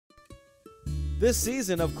This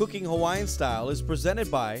season of Cooking Hawaiian Style is presented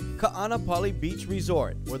by Kaanapali Beach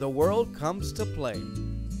Resort, where the world comes to play.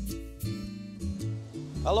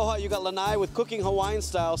 Aloha, you got Lanai with Cooking Hawaiian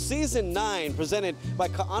Style, Season 9, presented by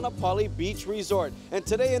Kaanapali Beach Resort. And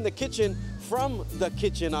today in the kitchen, from the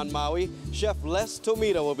kitchen on Maui, Chef Les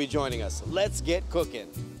Tomita will be joining us. Let's get cooking.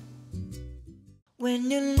 When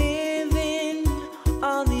you're living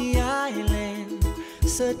on the island,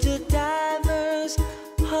 such a diverse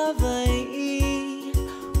Hawaii,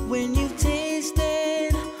 when you've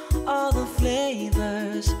tasted all the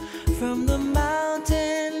flavors from the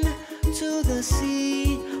mountain to the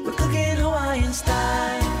sea, we're cooking Hawaiian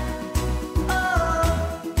style.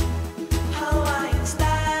 Oh, Hawaiian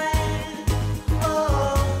style.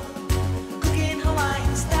 Oh, cooking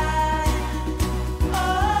Hawaiian style.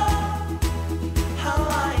 Oh,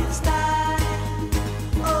 Hawaiian style.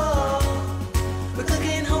 Oh, we're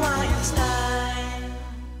cooking Hawaiian style.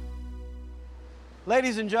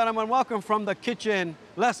 Ladies and gentlemen, welcome from the kitchen,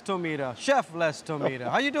 Les Tomita, Chef Les Tomita.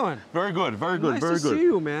 How you doing? Very good, very good, nice very to good. see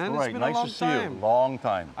you, man. All It's right, been nice a long to see time. you. Long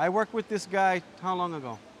time. I worked with this guy, how long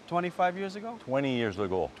ago? 25 years ago? 20 years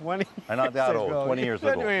ago. 20 I'm not that old, 20 years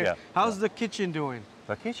ago, yeah. How's the kitchen doing?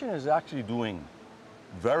 The kitchen is actually doing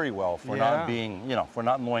very well for Yeah. not being, for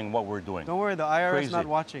not knowing what we're doing. Don't worry, the IRS Crazy. not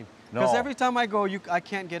watching. Because No. every time I go, I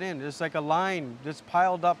can't get in. There's like a line just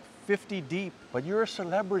piled up 50 deep. But you're a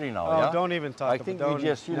celebrity now, Oh, yeah? don't even talk I about think don't, we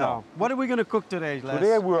just, no. What are we going to cook today, Les?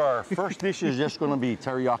 Today our first dish is just going to be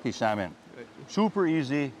teriyaki salmon. Super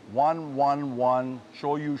easy, 1-1-1,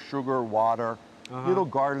 shoyu, sugar, water, little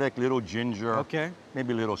garlic, little ginger, Okay.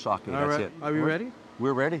 maybe a little sake, All that's right. it. Are we ready?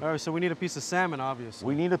 We're ready. All right, so we need a piece of salmon, obviously.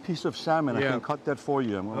 We need a piece of salmon. Yeah. I can cut that for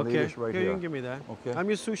you. I'm going to lay Okay, this right here, here. you can give me that. Okay. I'm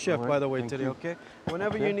your sous chef, All right, by the way, thank today, you. okay?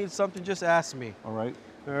 Whenever Okay. you need something, just ask me. All right.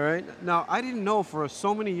 All right? Now, I didn't know for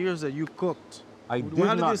so many years that you cooked. I How did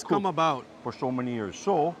did not this come cook about? for so many years.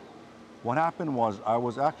 So what happened was I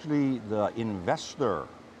was actually the investor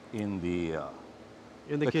in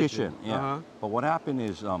the kitchen. Yeah. Uh-huh. But what happened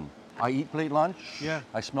is I eat plate lunch. Yeah.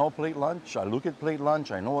 I smell plate lunch. I look at plate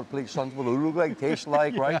lunch. I know what plate lunch will look like, taste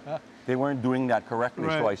like, right? They weren't doing that correctly. So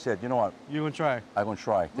Right. I said, you know what? You gonna try? I'm going to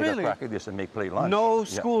try. Take Really? a crack at this and make plate lunch. No Yeah.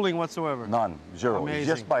 schooling whatsoever? None. Zero. It's Amazing.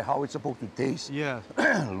 just by how it's supposed to taste, Yeah.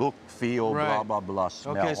 look, feel, Right. blah, blah, blah,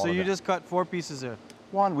 smell. Okay, so all of you that. just cut 4 pieces there.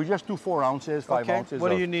 One, we just do 4 ounces, 5 Okay, ounces. what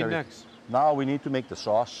do of you need teriyaki. next? Now we need to make the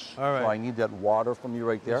sauce. All right. So I need that water from you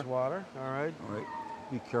right there. Just water, all right. All right.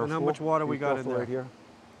 Be careful. And how much water we Be got in careful there? right here?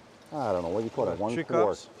 I don't know. What do you call it? 3 1 cups?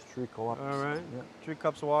 quart. 3 cups. All right, Yeah. 3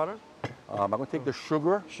 cups of water. I'm going to take the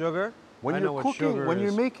sugar. Sugar. When I know you're what cooking, sugar when is.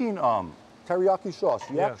 you're making teriyaki sauce,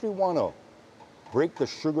 you Yeah. actually want to break the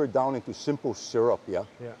sugar down into simple syrup, yeah?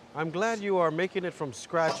 Yeah, I'm glad you are making it from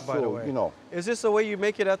scratch, by the So, way. you know. Is this the way you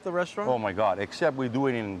make it at the restaurant? Oh my God, except we do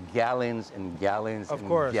it in gallons and gallons Of and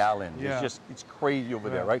course. gallons. Yeah. It's crazy over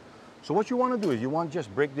there, Yeah. right? So what you want to do is you want to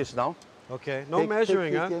just break this down. Okay, no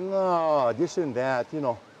measuring, huh? No, this and that,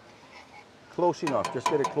 close enough. Just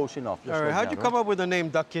get it close enough. Just All right, like how'd that, you come up with the name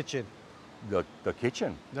Duck Kitchen? The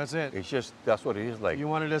kitchen. That's it. It's just, that's what it is like. You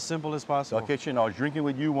want it as simple as possible. The kitchen. I was drinking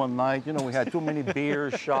with you one night. We had too many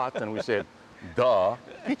beers, shots, and we said, duh,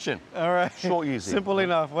 kitchen. All right. So easy. Simple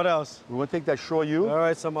enough. What else? We want to take that shoyu. All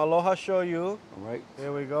right, some aloha shoyu. All right.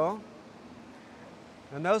 Here we go.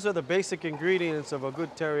 And those are the basic ingredients of a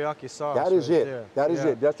good teriyaki sauce. That is right it. there. That is Yeah.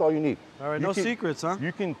 it. That's all you need. All right, You no can- secrets, huh?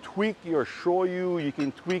 You can tweak your shoyu, you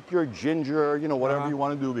can tweak your ginger, whatever Uh-huh. you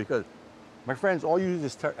want to do, because my friends all use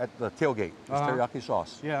this at the tailgate, this Uh-huh. teriyaki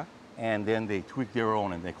sauce. Yeah. And then they tweak their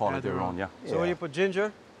own and they call it their own, yeah. So what do you put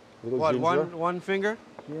ginger? Little What, ginger. one finger?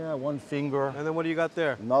 Yeah, 1 finger. And then what do you got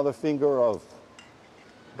there? Another finger of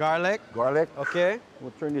Garlic. garlic. Okay.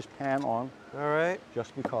 We'll turn this pan on All right.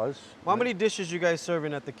 just because. How many dishes you guys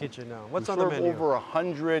serving at the kitchen now? What's we on the serve menu? over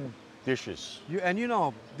 100 dishes. These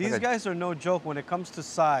Okay. guys are no joke when it comes to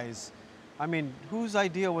size. I mean, whose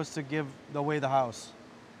idea was to give away the house?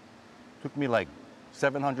 Took me like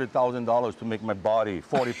 $700,000 to make my body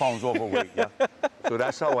 40 pounds overweight. Yeah. So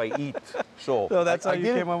that's how I eat. So that's how I you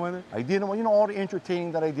did came up with it? I did, all the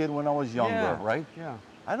entertaining that I did when I was younger, Yeah, right? yeah.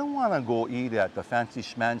 I don't want to go eat at the fancy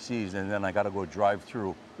schmancies and then I got to go drive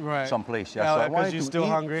through Right. someplace. Yeah, so I because wanted you're to still eat,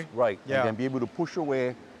 hungry? Right. Yeah. And then be able to push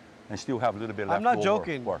away and still have a little bit left I'm not over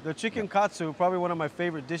joking. for- The chicken katsu, probably one of my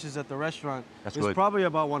favorite dishes at the restaurant, That's is good. probably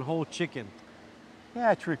about one whole chicken.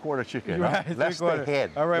 Yeah, 3/4 chicken. Right, Huh? Less the 3/4.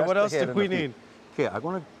 head. All right, Less what the else head do and we the feet. need? Okay, I'm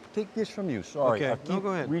going to take this from you. Sorry. Okay. I No, keep go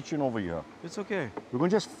ahead. reaching over here. It's okay. We're going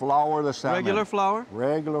to just flour the salmon. Regular flour?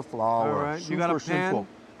 Regular flour. All right. You got a Super pan? simple.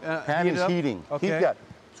 Pan heat it is up? heating. Okay. Heat that.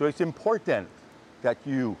 So it's important that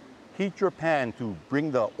you heat your pan to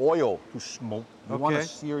bring the oil to smoke. You want to Okay.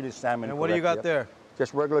 sear the salmon. And what do you got there?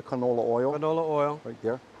 Just regular canola oil. Canola oil. Right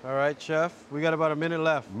there. All right, chef. We got about a minute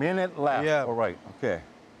left. Minute left. Yeah. All right. Okay.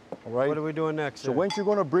 All right. What are we doing next? So here? when you're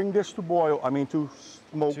going to bring this to boil, to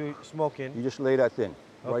smoke, To smoking. you just lay that in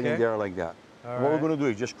right Okay. in there like that. All And what we're right. going to do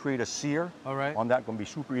is just create a sear All right. on that. Going to be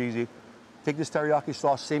super easy. Take this teriyaki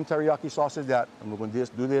sauce, same teriyaki sauce as that, and we're going to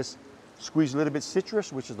do this. Squeeze a little bit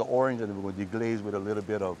citrus, which is the orange, and then we're going to deglaze with a little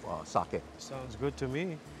bit of sake. Sounds good to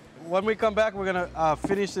me. When we come back, we're gonna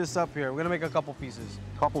finish this up here. We're gonna make a couple pieces.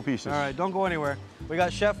 Couple pieces. All right, don't go anywhere. We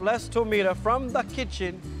got Chef Les Tomita from the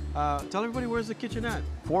kitchen. Tell everybody, where's the kitchen at?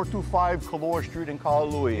 425 Kalor Street in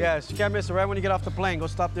Kaanapali. Yes, you can't miss it. Right when you get off the plane, go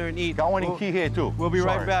stop there and eat. Going in Kihei too. We'll be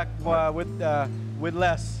right Sorry. back with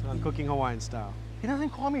Les on Cooking Hawaiian Style. He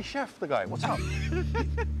doesn't call me chef, the guy. What's up?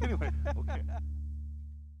 Anyway, okay.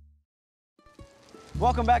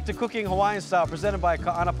 Welcome back to Cooking Hawaiian Style, presented by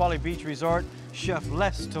Kaanapali Beach Resort. Chef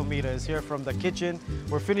Les Tomita is here from the kitchen.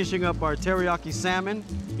 We're finishing up our teriyaki salmon.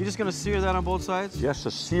 You're just gonna sear that on both sides? Just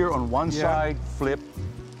a sear on one Yeah. side, flip,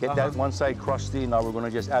 get that one side crusty. Now we're gonna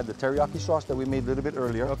just add the teriyaki sauce that we made a little bit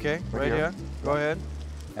earlier. Okay, right here. Go ahead.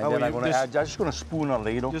 And Oh, then you I'm gonna just- add, just gonna spoon a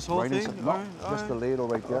ladle. This whole right thing? inside. No, All right, all just right. the ladle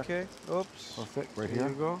right there. Okay, oops. Perfect, right Here here.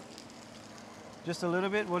 you go. Just a little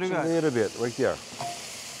bit? What do you Just got? a little bit, right there.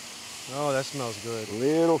 Oh, that smells good.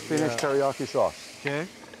 Little finished Yeah. teriyaki sauce. Okay.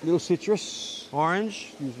 Little citrus. Orange.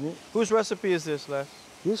 Excuse me. Whose recipe is this, Les?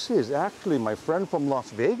 This is actually my friend from Las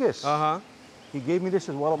Vegas. Uh-huh. He gave me this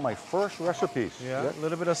as one of my first recipes. Yeah, a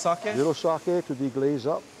little bit of sake. Little sake to deglaze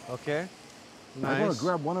up. Okay. I'm gonna Nice.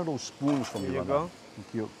 grab one of those spoons from There you Rana. go.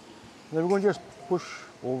 Thank you. And then we're gonna just push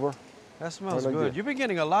over. That smells like good. that. You've been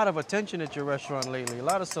getting a lot of attention at your restaurant lately. A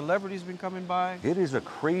lot of celebrities been coming by. It is a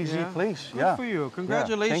crazy Yeah. place. Good yeah. for you. Yeah.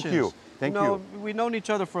 Congratulations. Thank you. Thank you. you. Know, we've known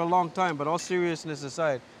each other for a long time, but all seriousness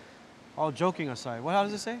aside, all joking aside. How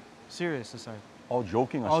does it say? Serious aside. All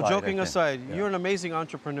joking aside. All I joking think. aside, Yeah. you're an amazing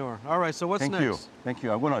entrepreneur. All right, so what's Thank next? you. Thank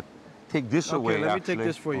you. I'm gonna take this away. Okay, let me actually. take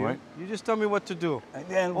this for you. All right. You just tell me what to do. And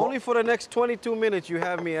then Only for the next 22 minutes you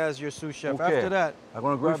have me as your sous chef. Okay. After that, I'm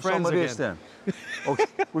gonna we're grab some friends of this again. then. Okay.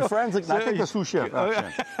 We're friends. I take the sous chef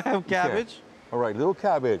option. Cabbage. All right, little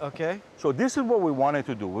cabbage. Okay. So this is what we wanted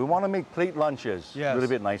to do. We want to make plate lunches Yes. a little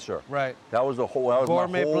bit nicer. Right. That was the whole. That was my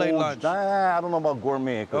Gourmet whole, plate lunch. Nah, I don't know about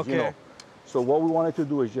gourmet, because you Okay. know. So what we wanted to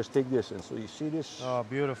do is just take this, and so you see this Oh,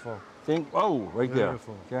 beautiful. thing? Oh, right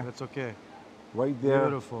Beautiful. there. Okay. That's okay. Right there.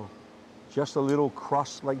 Beautiful. Just a little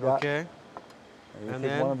crust like that. Okay. And you And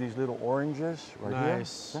take then- one of these little oranges right here.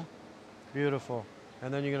 Nice. Okay. Beautiful.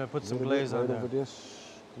 And then you're gonna put some Little bit glaze on right there. over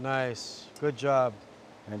this. Nice. Good job.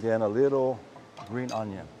 And then a little green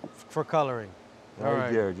onion For coloring. right, All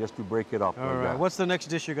right. there, just to break it up. All like right. that. What's the next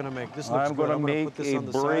dish you're gonna make? This looks I'm good. gonna I'm make put this a on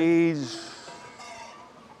the side. braised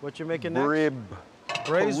What you making next? rib,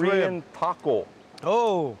 Braised Korean rib. taco.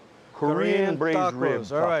 Oh. Korean braised tacos.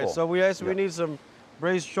 rib All right. taco. So we Yeah. need some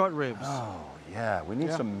braised short ribs. Oh yeah, we need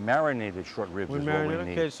Yeah. some marinated short ribs. We is what we marinate.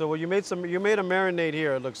 need. Okay. So you made a marinade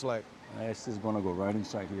here. It looks like. This is gonna go right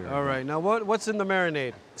inside here. All right. Now what's in the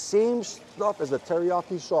marinade? Same stuff as the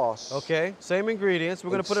teriyaki sauce. Okay. Same ingredients.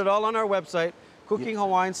 We're gonna put it all on our website,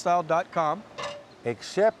 cookinghawaiianstyle.com.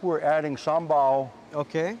 Except we're adding sambal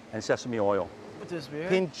Okay. and sesame oil. Put this here.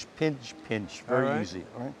 Pinch, pinch, pinch. Very All right. easy.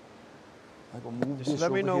 All right. I will move Just this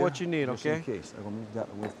let me over know here, what you need, just okay? in case. I will move that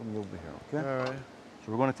away from you over here. Okay. All right.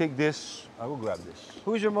 So we're gonna take this. I will grab this.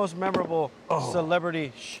 Who's your most memorable Oh.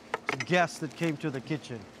 celebrity guest that came to the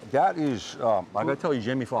kitchen? That is, I gotta tell you,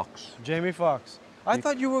 Jamie Foxx. Jamie Foxx. I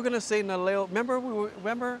thought you were gonna say Naleo.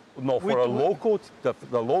 Remember? No, for a local,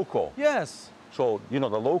 the local. Yes. So, you know,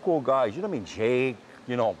 the local guys, you know what I mean? Jake,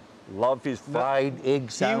 you know, love his fried egg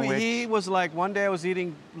sandwich. He was like, one day I was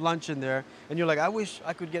eating lunch in there, and you're like, I wish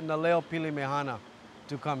I could get Naleo Pili Mehana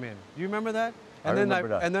to come in. Do you remember that? And then remember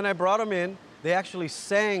that. And then I brought him in. They actually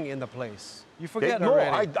sang in the place. You forget No,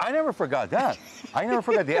 already. I never forgot that. I never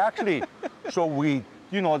forgot. They actually, so we,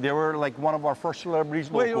 you know, they were like one of our first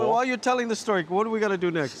celebrities Wait, local. while you're telling the story, what do we gotta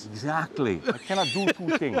do next? Exactly. I cannot do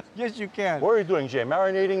two things. Yes, you can. What are you doing, Jay?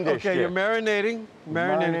 Marinating this Okay, shit. you're marinating.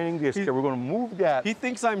 Marinating this. He- Okay, we're gonna move that He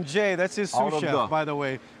thinks I'm Jay. That's his Out sous of chef, the- by the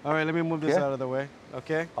way. All right, let me move this Okay. out of the way.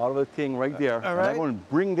 Okay. out of the thing right there. all And right. I'm gonna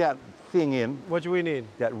bring that thing in, What do we need?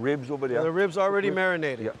 that ribs over there. The ribs already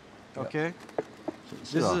marinated. Yeah. Okay.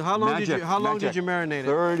 This This is how long did you marinate it?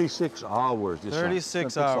 36 hours. This one.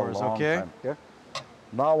 36 That takes a hours, long okay. time, okay.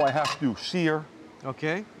 Now I have to sear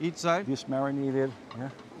Okay. Each side. this marinated. Yeah.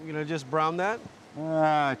 You're gonna just brown that.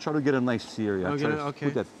 Try to get a nice sear. Yeah. Okay, Try to okay.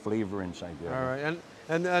 put that flavor inside there. All right.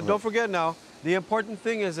 And don't forget now, the important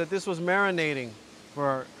thing is that this was marinating.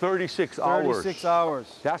 for 36 hours. 36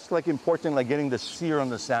 hours. That's like important, like getting the sear on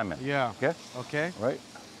the salmon. Yeah. Okay? Okay. Right?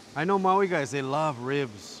 I know Maui guys, they love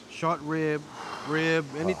ribs. Short rib,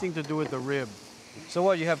 anything to do with the rib. So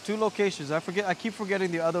what, you have two locations. I keep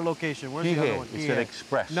forgetting the other location. Where's the other one? It's an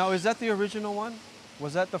express. Now, is that the original one?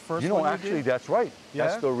 Was that the first one? You know, actually, that's right. Yeah?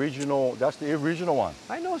 That's the original one.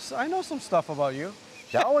 I know some stuff about you.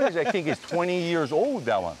 That one is, I think, is 20 years old,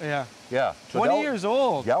 that one. Yeah. Yeah. So 20 years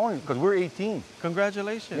old. That one, because we're 18.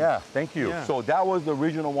 Congratulations. Yeah, thank you. Yeah. So that was the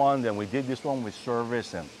original one, then we did this one with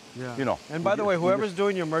service and, you know. And by the way, whoever's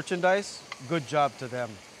doing your merchandise, good job to them.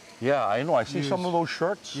 Yeah, I know. I see some of those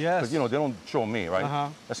shirts. Yes. Because, you know, they don't show me, right? Uh-huh.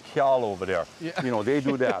 That's Kiala over there. Yeah. You know, they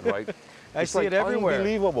do that, right? I It's see it everywhere.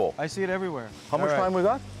 Unbelievable. I see it everywhere. How much time we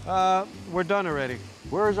got? We're done already.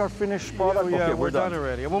 Where is our finished product? Yeah, Okay, we're done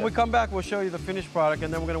already. And when we come back, we'll show you the finished product,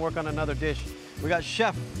 and then we're going to work on another dish. We got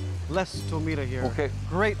Chef Les Tomita here. Okay.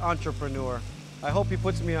 Great entrepreneur. I hope he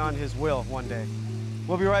puts me on his will one day.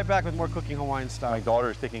 We'll be right back with more Cooking Hawaiian Style. My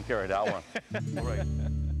daughter is taking care of that one. All right.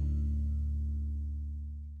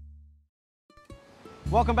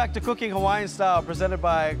 Welcome back to Cooking Hawaiian Style, presented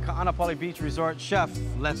by Kaanapali Beach Resort. Chef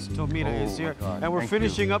Les Tomita is here, and we're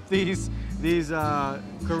finishing up these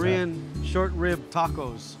Korean short rib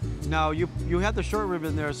tacos. Now you had the short rib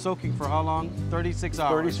in there soaking for how long? 36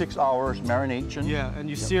 hours. 36 hours marination. Yeah, and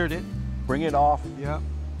you seared it. Bring it off. Yeah.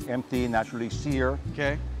 Empty, naturally sear.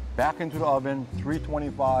 Okay. Back into the oven,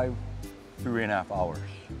 325, 3.5 hours.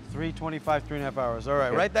 325, 3.5 hours. All right,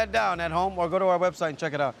 Okay. write that down at home or go to our website and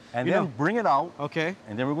check it out. And then bring it out. Okay.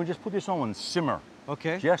 And then we're going to just put this on simmer.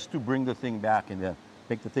 Okay. Just to bring the thing back and then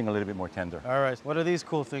make the thing a little bit more tender. All right. What are these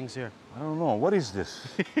cool things here? I don't know. What is this?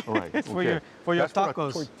 All right. It's okay. for your That's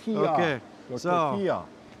tacos. For a tortilla. Okay. Your So, tortilla.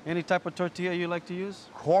 any type of tortilla you like to use?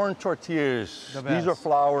 Corn tortillas. The These are best.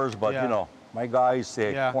 flours, but Yeah. you know, my guys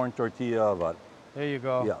say corn tortilla, but There you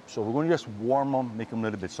go. yeah. So we're going to just warm them, make them a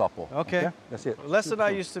little bit supple. Okay. That's it. Les and I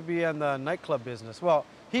used to be in the nightclub business. Well,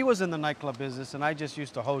 he was in the nightclub business, and I just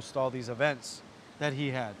used to host all these events that he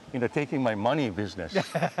had. You know, taking my money business.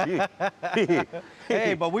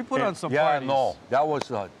 Hey, but we put on some yeah, parties. no, that was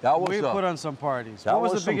We put on some parties. that What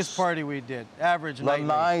was was the some biggest party we did? Average nightly.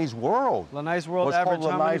 Lanai's World. Lanai's World What's called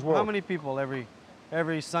average. Lanai's World. How many people every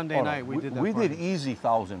Sunday Oh, no, night we did that We party? did easy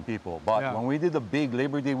 1,000 people, but Yeah. when we did the big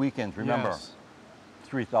Labor Day weekend, remember, Yes.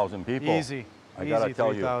 3,000 people. Easy. I gotta Easy,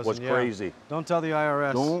 tell you, 3,000, was yeah. crazy. Don't tell the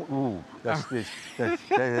IRS. Don't, ooh, that's this.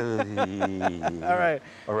 All right.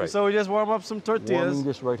 All right. So we just warm up some tortillas. Warming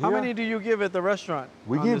this right How here. many do you give at the restaurant?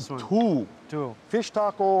 We on give this one? 2. Two. Fish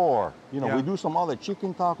taco, or, you know, Yeah. we do some other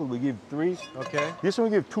chicken tacos, we give 3. Okay. This one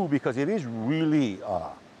we give 2 because it is really, you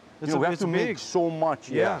know, we have it's to make big. so much.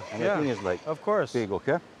 Yeah. And yeah. the thing is like Of course. big,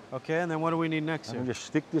 okay? Okay, and then what do we need next I'm here? gonna just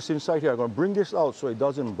stick this inside here. I'm gonna bring this out so it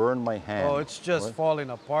doesn't burn my hand. Oh, it's just right? falling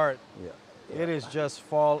apart. Yeah. It is just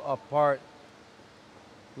fall apart.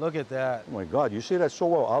 Look at that. Oh my God, you say that so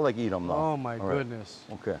well. I'll like eat them now. Oh my All right. goodness.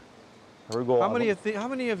 Okay. Here we go. How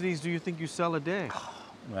many of these do you think you sell a day?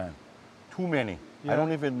 Man, too many. Yeah. I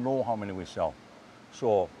don't even know how many we sell.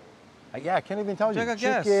 So, yeah, I can't even tell Take you. a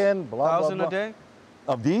guess. Chicken, blah, blah, 1,000 blah. a day?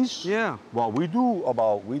 Of these? Yeah. Well, we do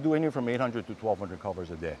anywhere from 800 to 1,200 covers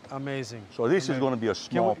a day. Amazing. So this is going to be a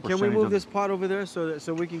small Can percentage. we move of this pot over there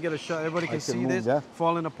so we can get a shot? Everybody can see move this that.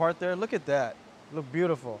 falling apart there. Look at that. Look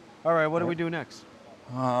beautiful. All right, what do we do next?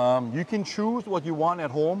 You can choose what you want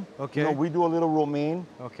at home. Okay. You know, we do a little romaine,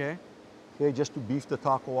 Okay. okay, just to beef the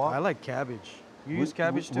taco up. I like cabbage. You use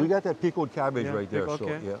cabbage too? We got that pickled cabbage Yeah, right there. okay.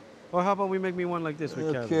 So, yeah. Or how about we make me one like this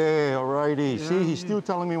with cabbage? Okay, alrighty. Yeah, See, he's still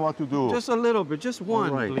telling me what to do. Just a little bit, just one,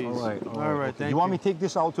 all right, please. All right, All right, okay. thank You want me to take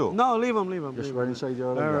this out too? No, leave them, leave them. Just leave right 'em. inside there.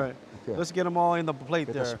 All like that. right. Okay. Let's get them all in the plate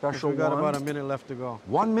Get the there. 'cause special we got one. about a minute left to go.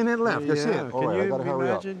 1 minute left. That's yeah. it. All Can right, you I gotta hurry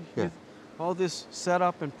up. imagine Yeah. all this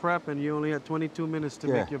setup and prep, and you only had 22 minutes to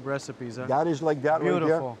Yeah. make your recipes? Huh? That is like that right there.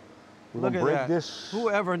 Beautiful. We're Look gonna at break that. this.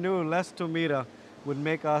 Whoever knew Les Tomita would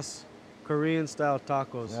make us Korean-style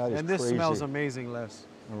tacos? That is And this crazy. smells amazing, Les.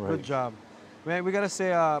 All Good right. job. Man, we gotta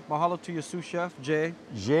say mahalo to your sous chef, Jay.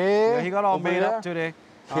 Jay. Yeah, he got all over made there. up today.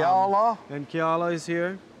 Kiala, And Kiala is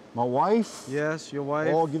here. my wife, Yes, your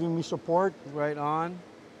wife. all giving me support. Right on.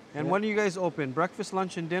 And Yeah. when do you guys open? Breakfast,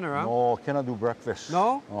 lunch, and dinner, huh? No, cannot do breakfast.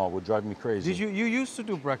 No? Oh, it would drive me crazy. Did you used to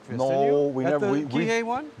do breakfast? No, didn't you? we At never. The Kihei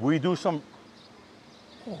one? We do some.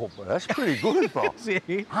 Oh, but that's pretty good, bro. See,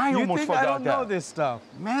 I you almost think I forgot don't know that. this stuff?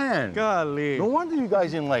 Man. Golly. No wonder you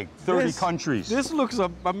guys in like 30 This- countries. This looks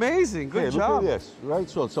amazing. Good Hey, job. look at this, right?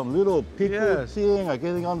 So some little pickled Yes. thing, I'm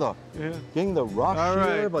getting on the, Yeah. getting the rush All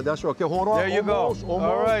here, right. but that's okay. Hold on. There you almost, go.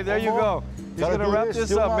 Almost, All right, there you go. almost. He's gonna wrap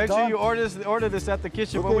this up. Make sure you order this at the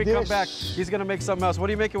kitchen. When we come back, this. he's gonna make something else. What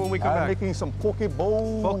are you making when we come I'm back? making some poke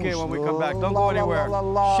bowls. Poke when we come back. Don't go anywhere.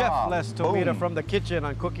 Chef Les Tomita Boom. from the kitchen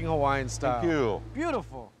on Cooking Hawaiian Style. Thank you.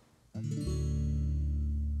 Beautiful.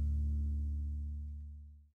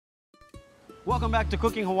 Welcome back to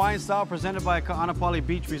Cooking Hawaiian Style, presented by Kaanapali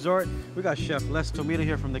Beach Resort. We got Chef Les Tomita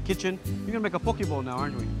here from the kitchen. You're gonna make a poke bowl now,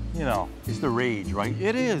 aren't we? You know, it's the rage, right?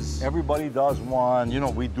 It is. Everybody does one. You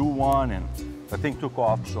know, we do one, and the thing took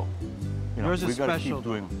off. So, you know, Yours is we gotta special, keep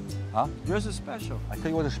doing. Huh? Yours is special. I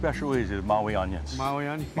tell you what the special is Maui onions. Maui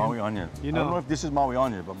onion. Maui onion. You I don't know- know if this is Maui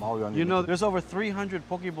onion, but Maui onion. You know, there's over 300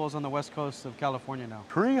 poke bowls on the west coast of California now.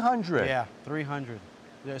 300. Yeah, 300.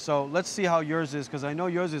 Yeah, so let's see how yours is, because I know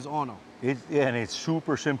yours is ono. And it's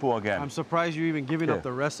super simple again. I'm surprised you're even giving up Okay.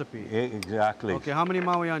 the recipe. Exactly. Okay, how many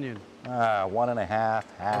Maui onion? 1.5,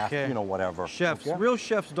 half, Okay. you know, whatever. Chefs, Okay? real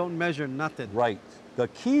chefs don't measure nothing. Right. The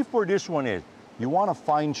key for this one is you want to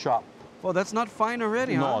fine chop. Well, that's not fine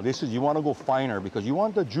already, huh? No, this is, you want to go finer because you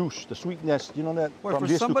want the juice, the sweetness, you know, that Boy, from for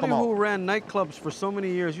this to somebody come who out. ran nightclubs for so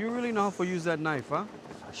many years, you really know how to use that knife, huh?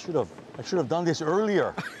 I should have done this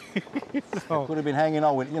earlier. No. I could have been hanging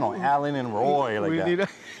out with, you know, Alan and Roy like We that. need a-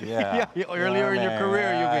 Yeah. yeah, earlier in your man.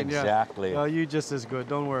 career, you Yeah, can, yeah. exactly. You just as good,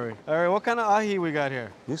 don't worry. All right, what kind of ahi we got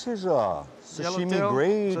here? This is sashimi Yellowtail?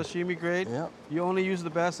 grade. Sashimi grade? Yeah. You only use the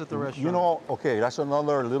best at the restaurant. You know, okay, that's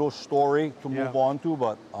another little story to move Yeah. on to,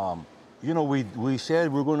 but you know, we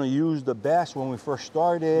said we're going to use the best when we first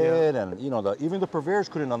started, and you know, even the purveyors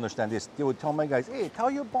couldn't understand this. They would tell my guys, "Hey,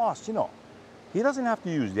 tell your boss, you know, he doesn't have to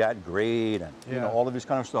use that grade and you know Yeah. all of this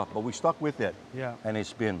kind of stuff." But we stuck with it, Yeah. and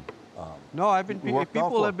it's been. No, worked out people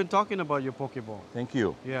for- have been talking about your poke bowl. Thank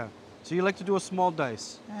you. Yeah. So you like to do a small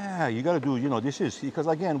dice. Yeah, you got to do. You know, this is because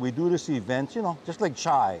again we do this event. You know, just like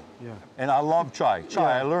chai. Yeah. And I love chai. Chai,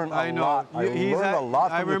 Yeah, I learned a know. lot. I learned a lot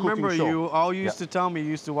from I the remember cooking show. you all used Yeah. to tell me you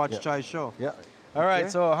used to watch Yeah. Chai's show. Yeah. All right, Okay.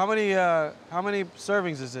 so how many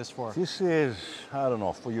servings is this for? This is, I don't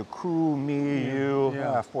know, for your crew, me, you,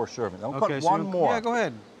 Yeah. 4 servings. I'll Okay, cut so one more. Yeah, go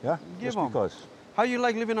ahead. Yeah, Give just 'em. because How you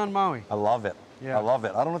like living on Maui? I love it. Yeah. I love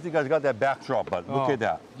it. I don't know if you guys got that backdrop, but look Oh, at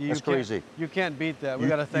that. you That's can't- crazy. You can't beat that. We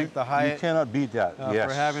got to thank the You Hyatt cannot beat that. Yes.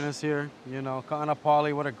 for having us here. You know,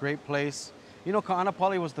 Kaanapali, what a great place. You know,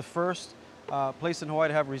 Kaanapali was the first place in Hawaii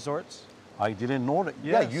to have resorts. I didn't know that.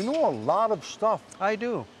 Yes. Yeah, you know a lot of stuff. I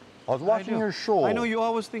do. I was watching do. your show. I know you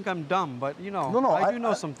always think I'm dumb, but you know, No, I do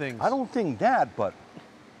know some things. I don't think that, but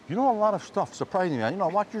you know a lot of stuff. Surprisingly, you know,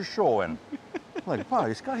 I watch your show and I'm like, wow,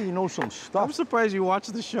 this guy, he knows some I'm stuff. surprised you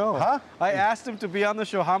watched the show. Huh? I asked him to be on the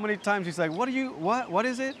show how many times. He's like, what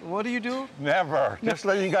is it? What do you do? Never. Just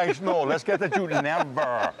letting you guys know. Let's get the truth.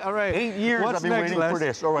 Never. All right. 8 years What's I've been next, waiting Les? for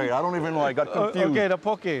this. All right. I don't even know. I got confused. Okay, the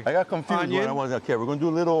poke. I got confused when I Onion. was, okay, we're going to do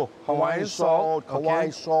a little Hawaiian Hawaiian salt, salt, Kauai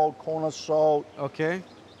okay. salt, Kona salt, Okay.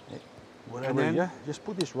 whatever. then? Yeah, just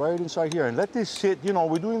put this right inside here and let this sit. You know,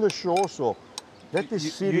 we're doing the show, so let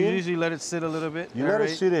this sit You in. usually let it sit a little bit. You let it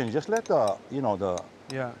aerate. sit in. Just let the, you know, the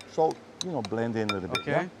Yeah. salt, you know, blend in a little bit.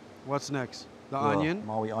 Okay. Yeah? What's next? The The onion.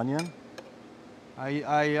 Maui onion.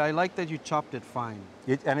 I like that you chopped it fine.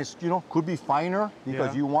 And it's, you know, could be finer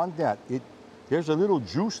because Yeah. you want that. There's a little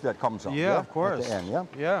juice that comes out. Yeah, of course. At the end, yeah.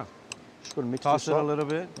 Yeah. Just gonna mix Toss this it a up. little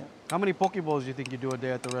bit. Yeah. How many poke bowls do you think you do a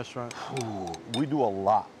day at the restaurant? Ooh, we do a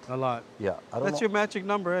lot. A lot. Yeah, I don't That's know. your magic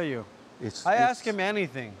number, eh, you? It's, Ask him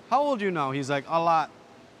anything. How old you now? He's like, a lot.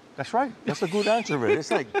 That's right. That's a good answer, man.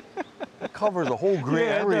 It's like it covers a whole gray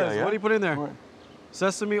Yeah, it area. does. Yeah? What do you put in there? Right.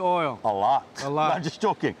 Sesame oil. A lot. A lot. Not just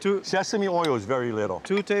joking. Two- Sesame oil is very little.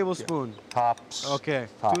 2 tablespoons. Tops. Okay,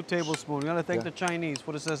 Tops. 2 tablespoons. We gotta thank Yeah. the Chinese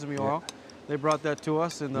for the sesame Yeah. oil. They brought that to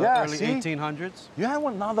us in the Yeah, early see? 1800s. You have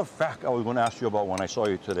another fact I was going to ask you about when I saw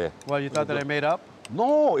you today. Well, you thought that I made up?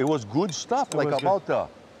 No, it was good stuff. It Like was good. about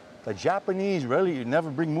the Japanese, really, you never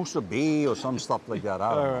bring musubi or some stuff like that.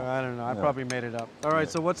 I don't know. I don't know. I Yeah. probably made it up. All right, Yeah.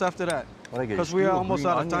 so what's after that? What I get? Because Just we are little almost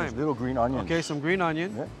green out of onions, time. Little green onions. Okay, some green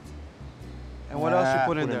onion. Yeah. And what else you Ah,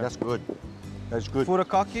 put in there? That's good. That's good.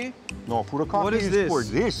 Furikake? No, furikake What is this? for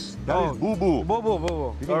this. That is boo-boo. Boo-boo,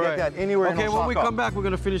 boo-boo. You can All get right. that anywhere in Okay, when we Osaka. come back, we're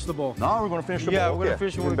going to finish the bowl. Now we're going to finish the Yeah, bowl. we're going to Okay,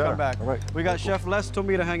 finish it when we even come better. back. All right. We got Chef Les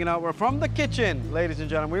Tomita hanging out. We're from the kitchen, ladies and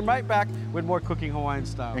gentlemen. We're right back with more Cooking Hawaiian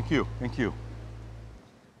Style. Thank you. Thank you.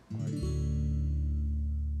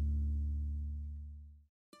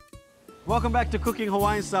 Welcome back to Cooking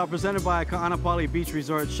Hawaiian Style, presented by Kaanapali Beach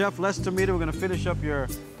Resort. Chef Les Tomita, we're going to finish up your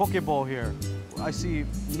poke bowl here. I see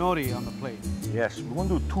nori on the plate. Yes, we're going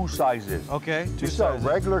to do 2 sizes. Okay, 2 This is a sizes.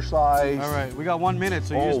 regular size. All right, we got 1 minute,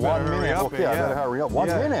 so you Oh, just better 1 hurry minute. up. Okay, I better hurry up. 1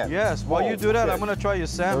 minute? Yes, while Oh, you do that, okay. I'm going to try your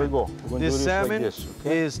salmon. There we go. We're gonna This do this like salmon this,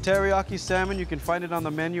 okay? is teriyaki salmon. You can find it on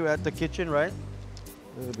the menu at the kitchen, right?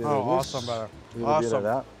 A little bit Oh, of this, awesome, brother. A little bit of Awesome.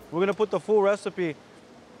 that. We're going to put the full recipe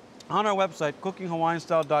on our website,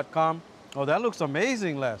 cookinghawaiianstyle.com. Oh, that looks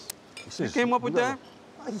amazing, Les. You came up with that?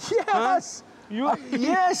 Yes!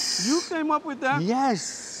 Yes! You came up with that?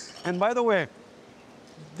 Yes! And by the way,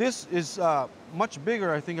 this is much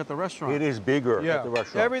bigger, I think, at the restaurant. It is bigger at the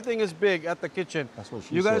restaurant. Everything is big at the kitchen. That's what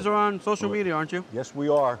she You guys said. are on social media, aren't you? Yes, we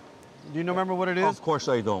are. Do you remember what it is? Of course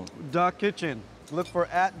I don't. The Kitchen. Look for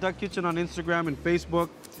 @TheKitchen on Instagram and Facebook.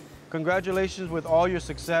 Congratulations with all your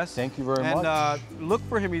success. Thank you very much. much. And look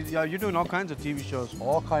for him. You're doing all kinds of TV shows.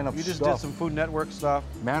 All kind of You just stuff. did some Food Network stuff.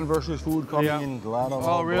 Man versus Food coming Yeah. in. Blah, blah, Oh,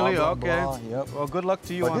 blah, really? blah, Okay. blah. Yep. Well, good luck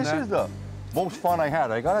to you But on this that. is the most fun I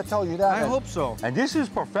had. I gotta tell you that. I hope so. And this is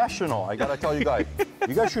professional. I gotta tell you guys.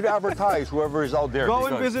 You guys should advertise whoever is out there. Go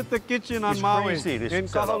and because visit the kitchen on it's Maui crazy, this in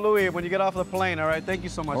setup. Kahului when you get off the plane. All right. Thank you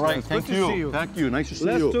so much. All right. Les. Thank Good you. to see you. Thank you. Nice to see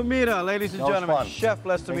Les you. Tomita, ladies and That was gentlemen. fun. Chef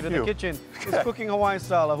Les Thank Tomita, you. the kitchen. It's cooking Hawaiian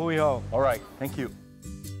style. Hui ho. All right. Thank you.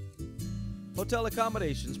 Hotel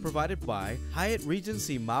accommodations provided by Hyatt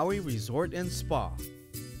Regency Maui Resort and Spa.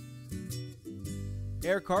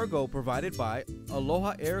 Air cargo provided by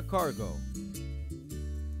Aloha Air Cargo.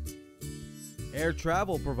 Air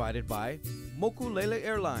travel provided by Mokulele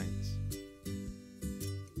Airlines.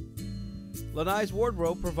 Lanai's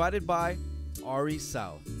wardrobe provided by Ari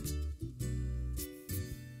South.